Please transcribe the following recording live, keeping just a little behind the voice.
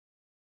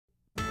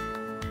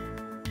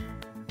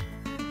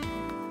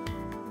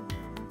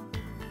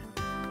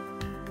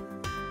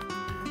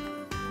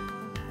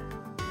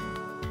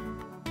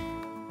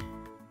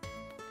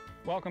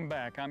Welcome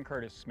back. I'm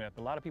Curtis Smith.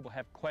 A lot of people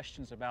have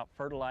questions about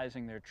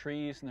fertilizing their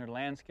trees and their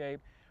landscape.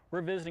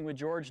 We're visiting with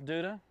George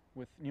Duda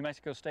with New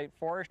Mexico State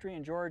Forestry.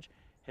 And George,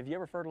 have you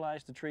ever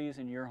fertilized the trees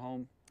in your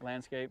home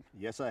landscape?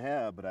 Yes, I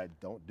have, but I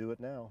don't do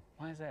it now.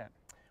 Why is that?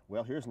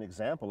 Well, here's an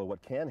example of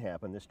what can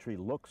happen. This tree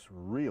looks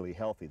really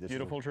healthy. This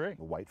Beautiful is tree.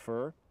 a white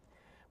fir.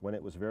 When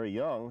it was very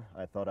young,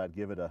 I thought I'd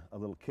give it a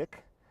little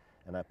kick,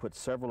 and I put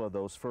several of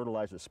those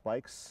fertilizer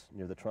spikes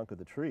near the trunk of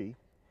the tree.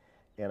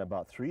 And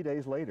about 3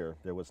 days later,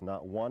 there was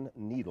not one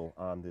needle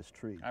on this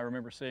tree. I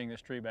remember seeing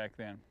this tree back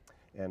then.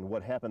 And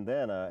what happened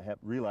then,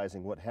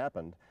 realizing what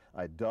happened,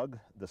 I dug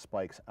the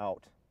spikes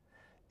out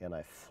and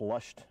I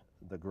flushed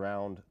the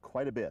ground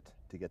quite a bit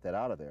to get that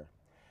out of there.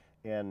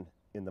 And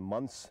in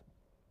the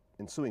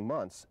ensuing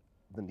months,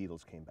 the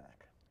needles came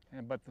back.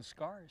 But the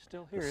scar is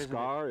still here, The isn't it?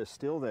 scar is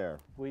still there.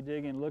 We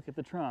dig and look at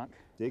the trunk.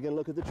 Dig and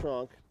look at the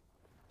trunk,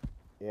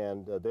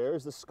 and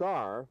there's the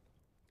scar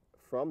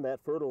from that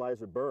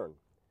fertilizer burn.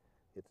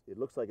 It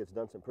looks like it's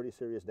done some pretty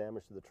serious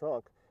damage to the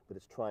trunk, but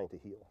it's trying to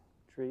heal.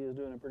 The tree is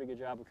doing a pretty good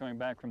job of coming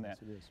back from that.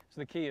 Yes, it is.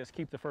 So the key is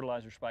keep the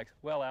fertilizer spikes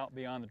well out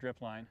beyond the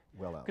drip line.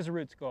 Well out. Because the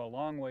roots go a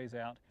long ways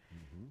out.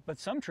 But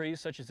some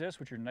trees, such as this,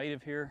 which are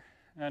native here,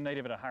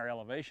 native at a higher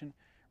elevation,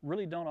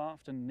 really don't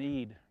often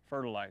need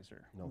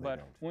fertilizer. No, they but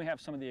don't. when we have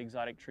some of the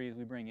exotic trees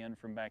we bring in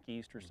from back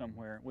east or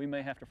somewhere, we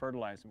may have to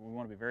fertilize them. We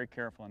want to be very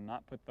careful and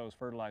not put those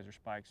fertilizer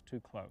spikes too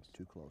close.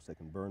 Too close. They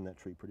can burn that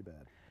tree pretty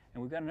bad.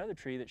 And we've got another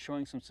tree that's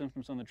showing some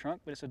symptoms on the trunk,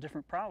 but it's a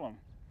different problem.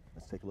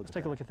 Let's take a look Let's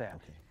take a look at that.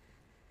 Okay.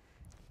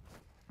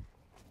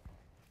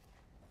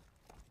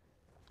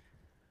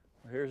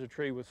 Well, here's a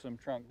tree with some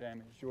trunk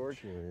damage, George.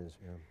 Sure is,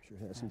 yeah.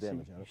 Sure has some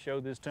damage on You it.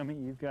 showed this to me.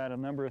 You've got a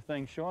number of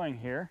things showing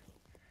here.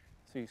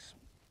 See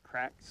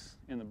cracks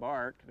in the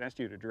bark. That's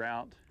due to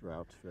drought.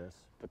 Drought, stress.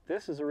 But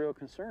this is a real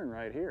concern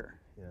right here.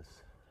 Yes.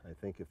 I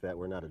think if that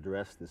were not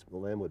addressed, this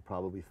limb would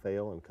probably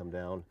fail and come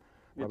down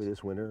probably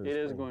this winter. It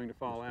is going to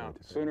fall out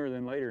sooner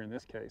than later in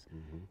this case.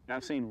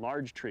 I've seen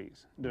large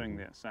trees doing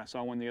this. I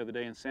saw one the other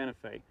day in Santa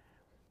Fe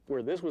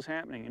where this was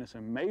happening, and it's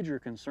a major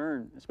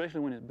concern, especially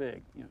when it's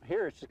big. You know,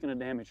 here it's just going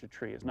to damage a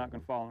tree. It's not going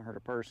to fall and hurt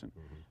a person.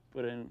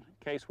 But in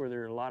a case where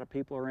there are a lot of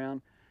people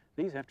around,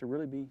 these have to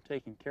really be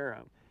taken care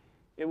of.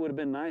 It would have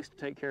been nice to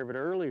take care of it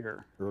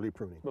earlier. Early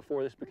pruning.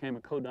 Before this became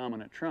a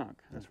co-dominant trunk.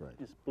 That's right.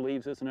 It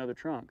believes it's another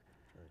trunk.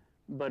 That's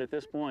right. But at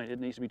this point, it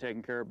needs to be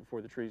taken care of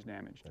before the tree's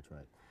damaged. That's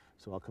right.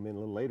 So I'll come in a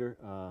little later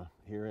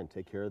here and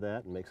take care of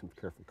that and make some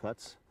careful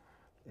cuts,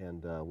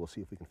 and we'll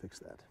see if we can fix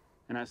that.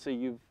 And I see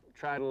you've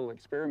tried a little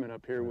experiment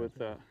up here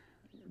with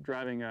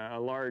driving a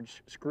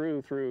large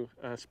screw through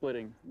a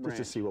splitting branch.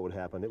 Just to see what would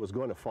happen. It was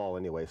going to fall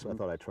anyway, so I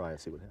thought I'd try and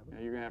see what happened.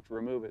 Now you're going to have to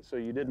remove it, so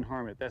you didn't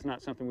harm it. That's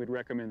not something we'd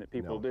recommend that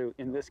people do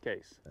in this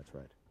case. That's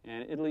right.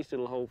 And at least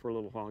it'll hold for a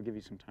little while, give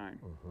you some time.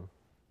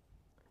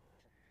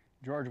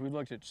 George, we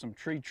looked at some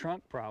tree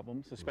trunk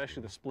problems,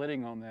 especially the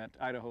splitting on that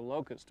Idaho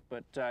locust,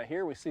 but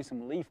here we see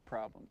some leaf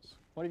problems.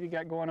 What have you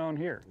got going on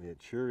here? It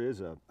sure is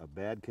a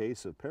bad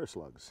case of pear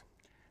slugs.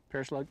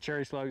 Pear slug,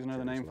 cherry slug is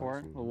another name for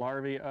it, the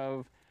larvae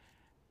of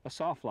a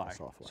sawfly.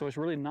 So it's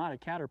really not a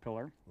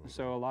caterpillar.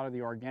 So a lot of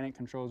the organic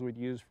controls we'd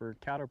use for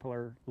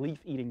caterpillar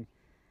leaf-eating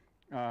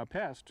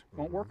pest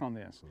won't work on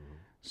this.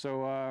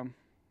 So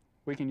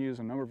we can use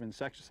a number of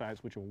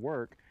insecticides which will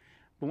work.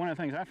 But one of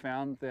the things I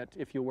found that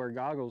if you wear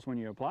goggles when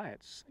you apply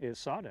it is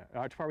sawdust.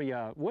 It's probably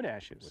wood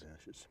ashes. Wood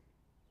ashes.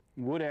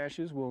 Wood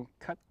ashes will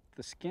cut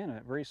the skin of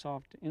a very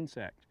soft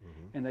insect,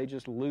 and they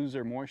just lose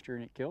their moisture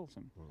and it kills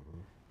them.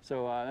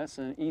 So that's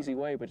an easy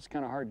way, but it's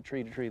kind of hard to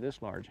treat a tree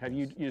this large. Have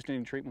you used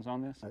any treatments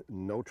on this?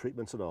 No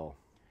treatments at all.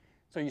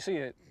 So you see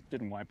it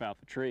didn't wipe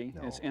out the tree.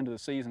 No. It's end of the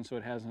season, so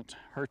it hasn't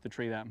hurt the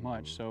tree that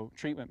much. So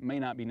treatment may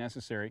not be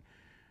necessary.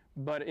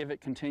 But if it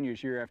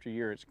continues year after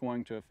year, it's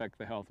going to affect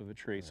the health of the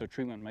tree. So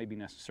treatment may be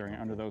necessary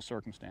under those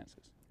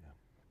circumstances.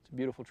 It's a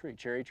beautiful tree,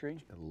 cherry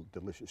tree. A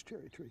delicious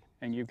cherry tree.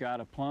 And you've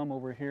got a plum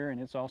over here, and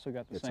it's also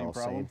got the same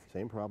problem.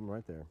 Same problem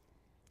right there.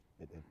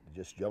 It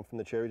just jumped from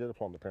the cherry to the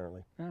plum,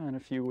 apparently. In a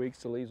few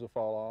weeks, the leaves will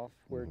fall off.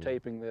 We're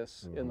taping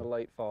this in the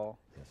late fall.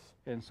 Yes.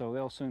 And so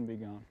they'll soon be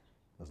gone.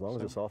 As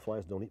long as the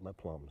sawflies don't eat my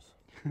plums.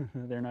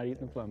 They're not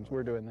eating the plums.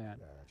 We're doing that.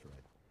 Yeah, that's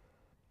right.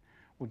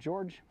 Well,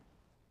 George,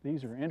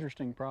 these are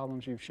interesting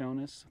problems you've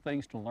shown us,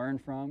 things to learn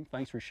from.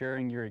 Thanks for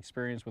sharing your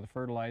experience with the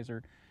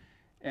fertilizer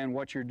and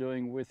what you're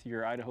doing with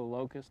your Idaho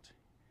locust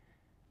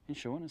and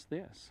showing us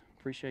this.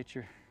 Appreciate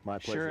your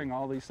sharing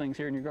all these things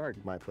here in your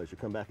garden. My pleasure.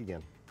 Come back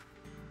again.